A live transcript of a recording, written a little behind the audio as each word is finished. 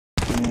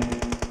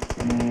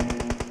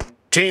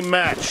Team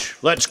match,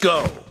 let's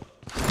go.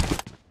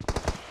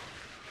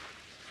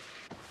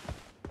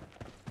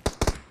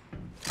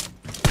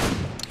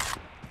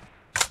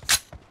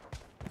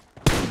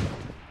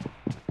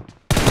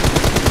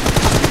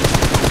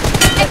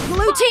 The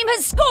blue team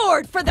has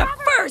scored for the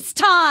first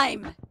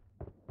time!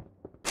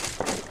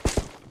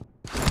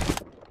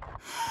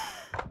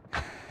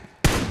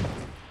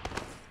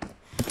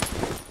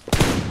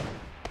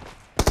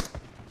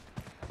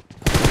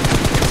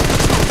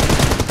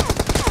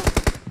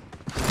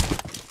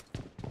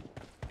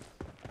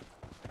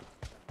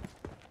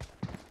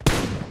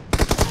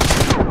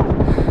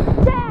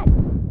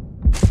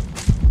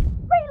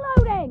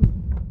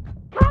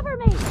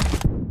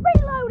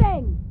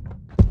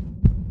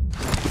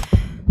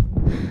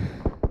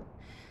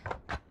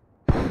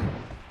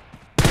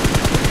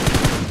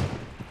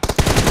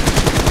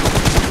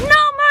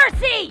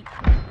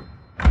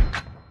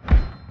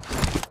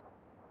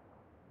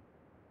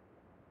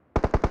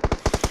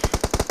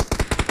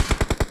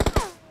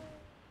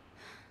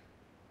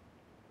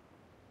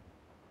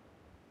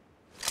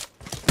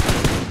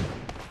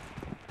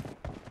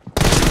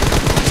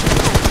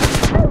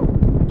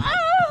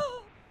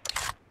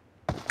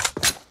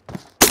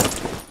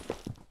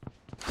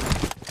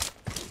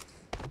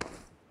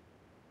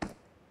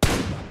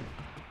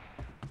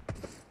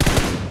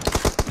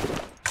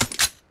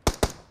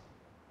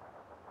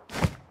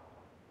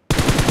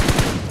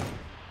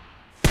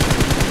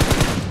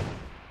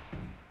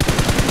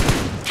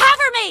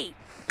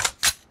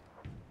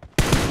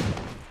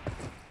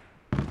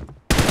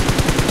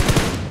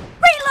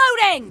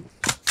 Reloading!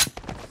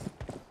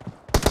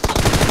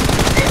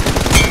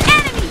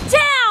 Enemy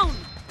down!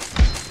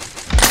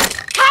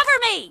 Cover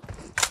me!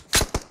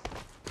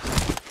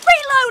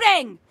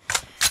 Reloading!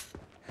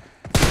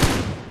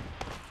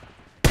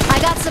 I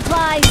got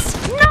supplies.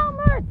 No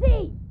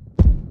mercy!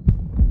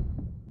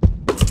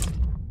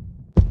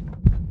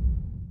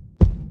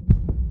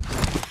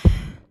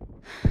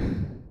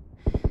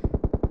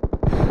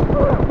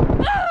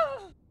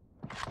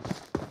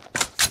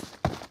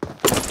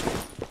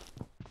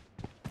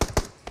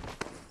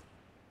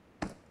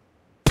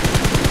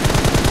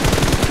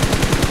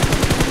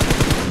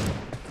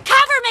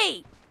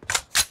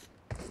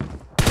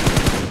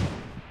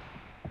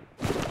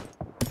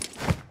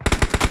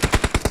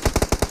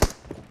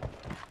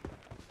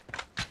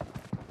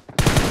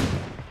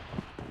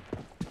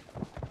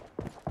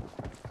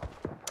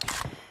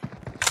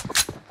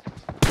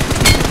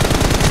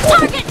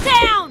 Target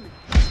down!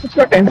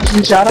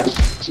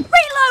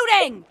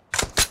 Reloading!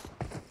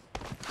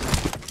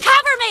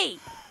 Cover me!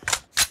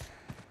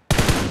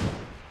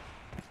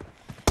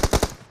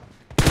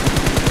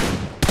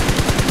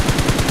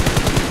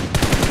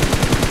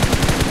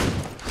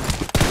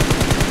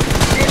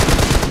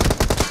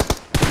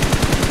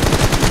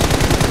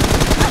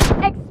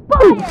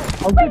 Expired!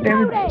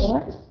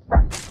 Reloading!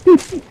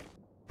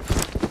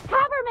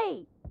 Cover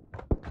me!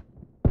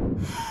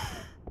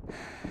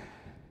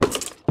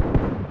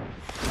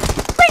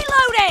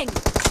 Reloading!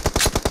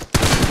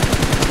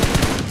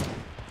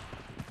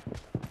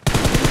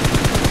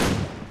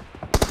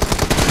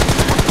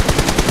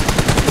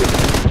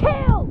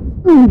 Kill!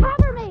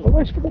 Cover me!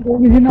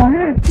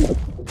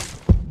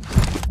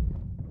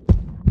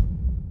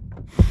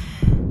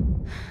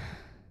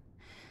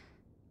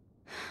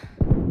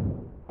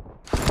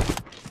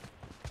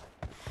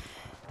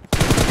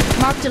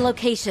 Marked a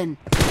location.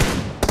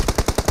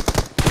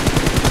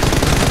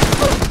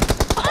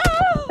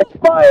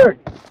 Expired!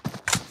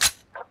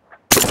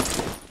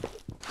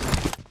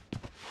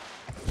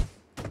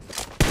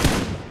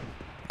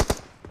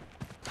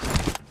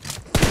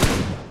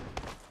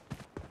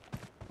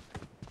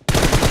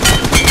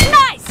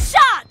 Nice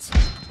shot!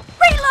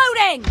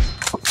 Reloading!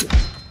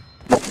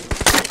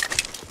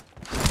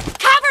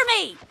 Cover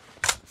me!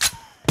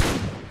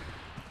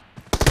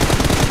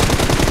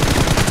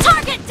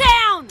 Target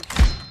down!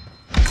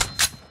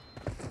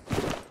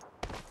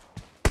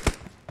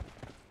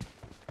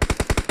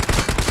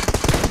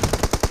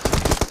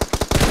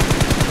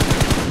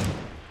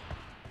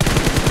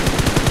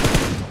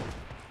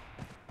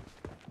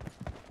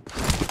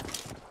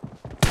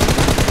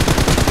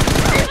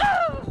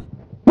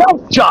 Well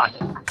shot!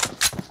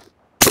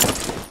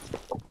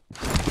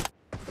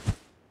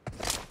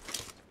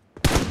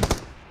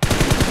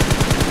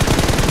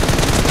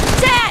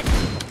 Dead!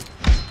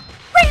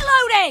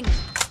 Reloading!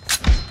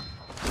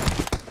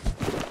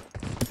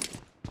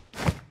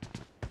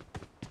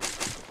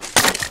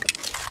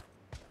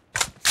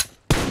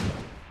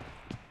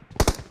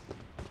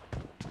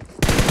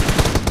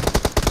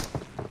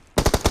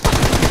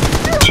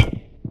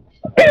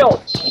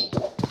 Killed!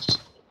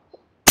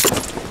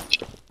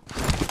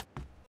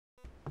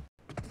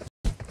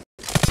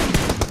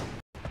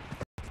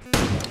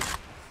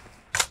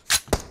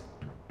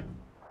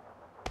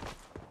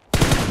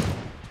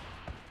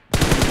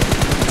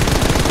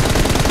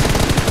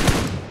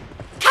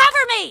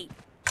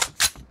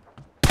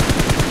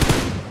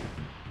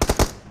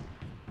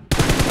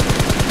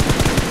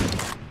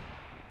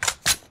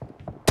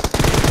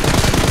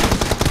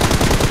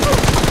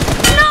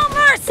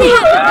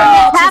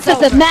 Half of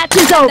the match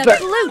is over, The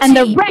blue and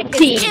the team red is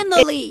team in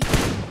the lead.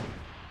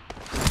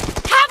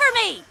 Cover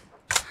me!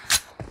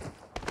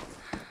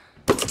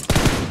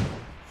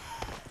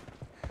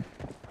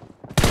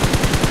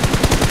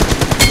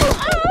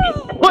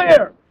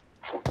 Clear!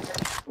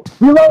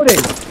 Reloading!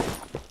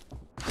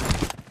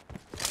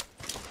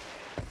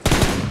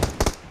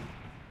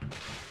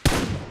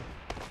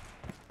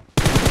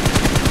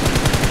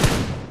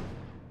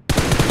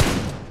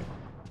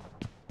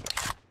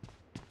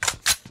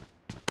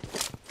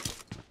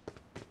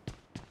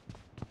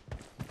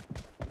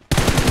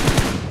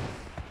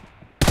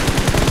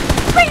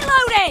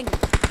 Reloading!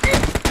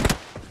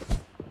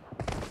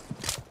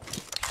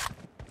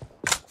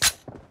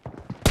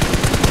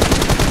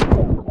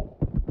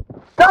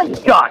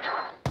 Nice shot!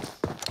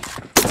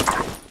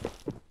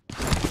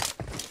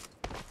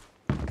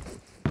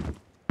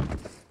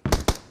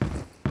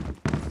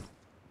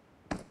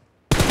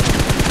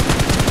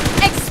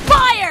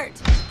 Expired!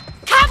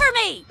 Cover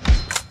me!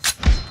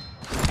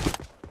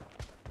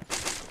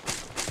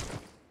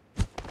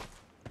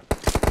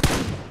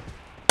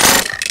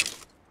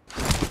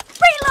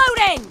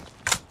 Reloading!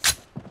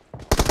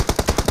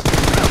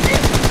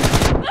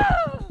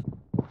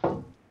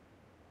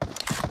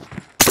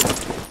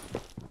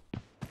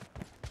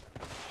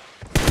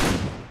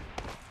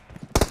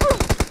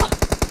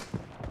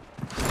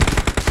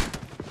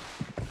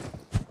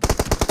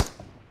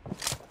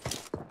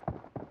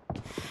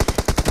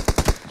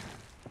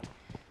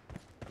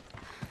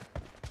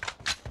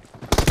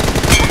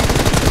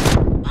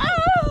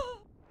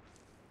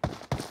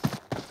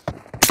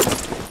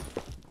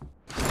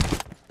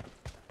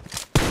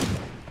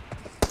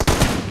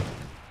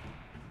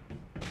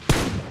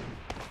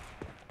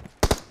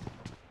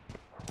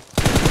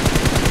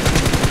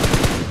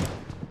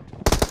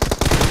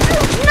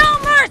 No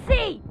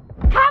mercy!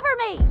 Cover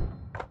me!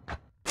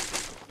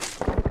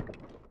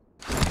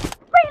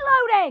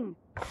 Reloading!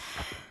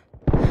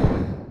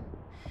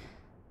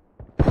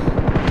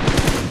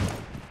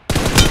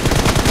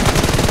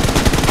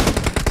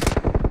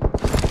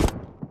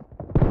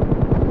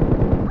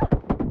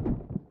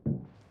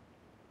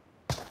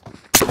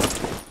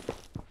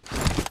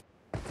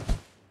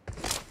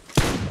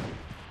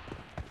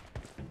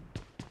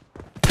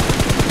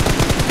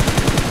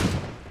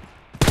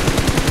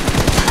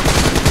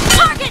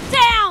 Target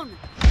down!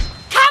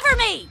 Cover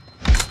me!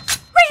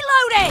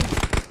 Reloading!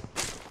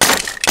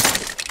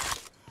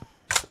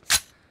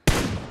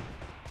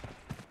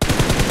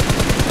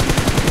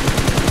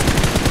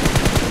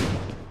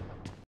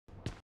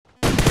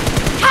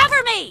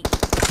 Cover me!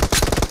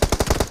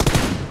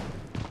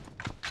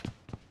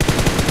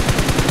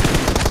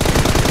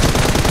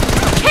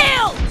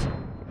 Killed!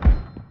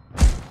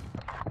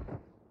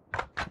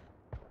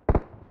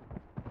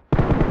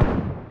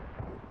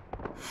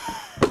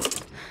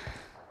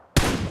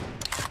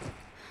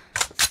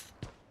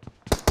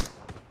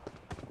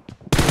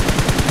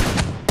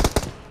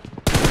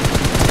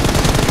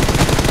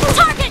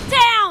 Target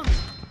down!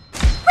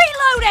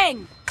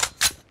 Reloading!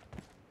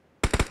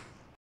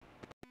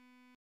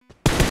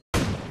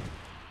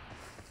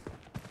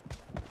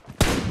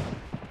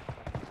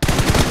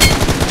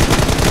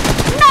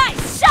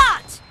 Nice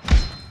shot!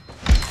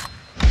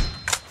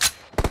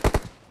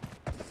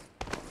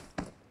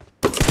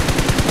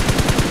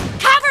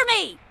 Cover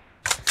me!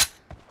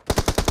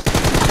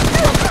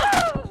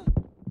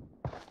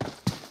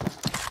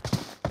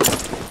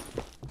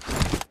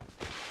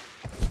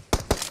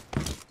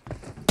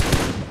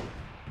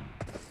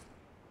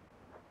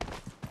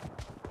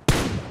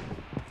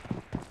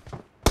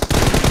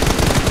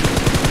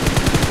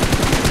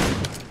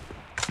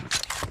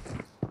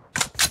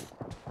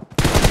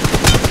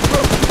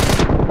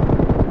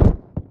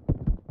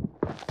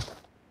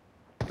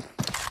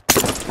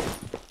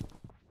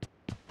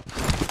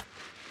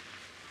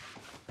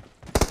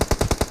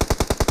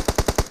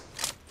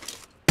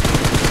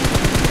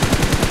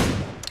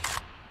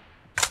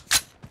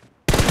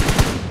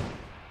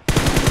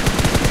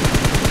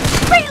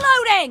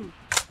 Reloading!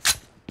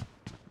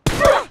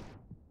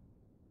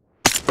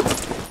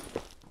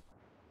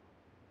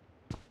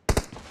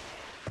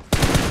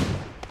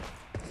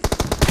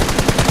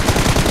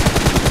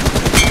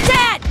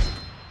 Dead!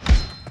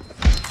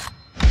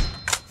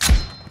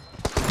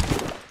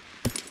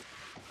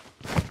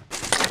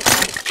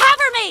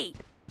 Cover me!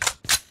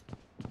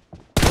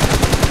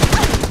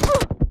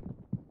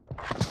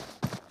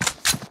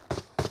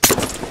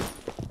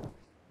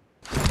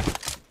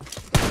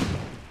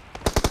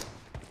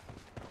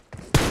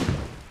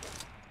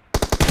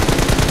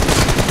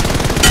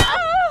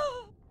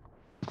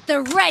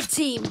 The red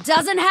team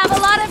doesn't have a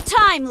lot of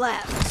time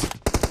left.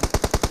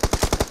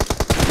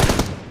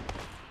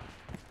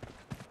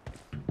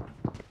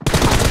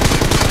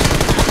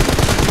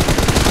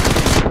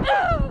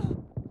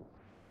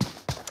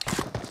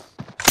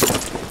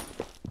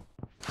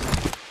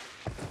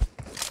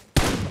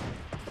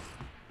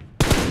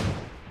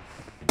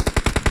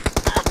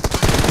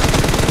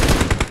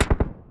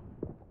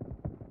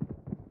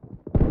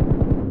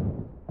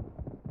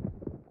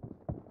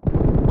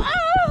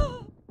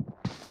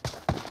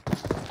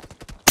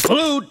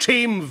 Blue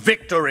team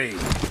victory!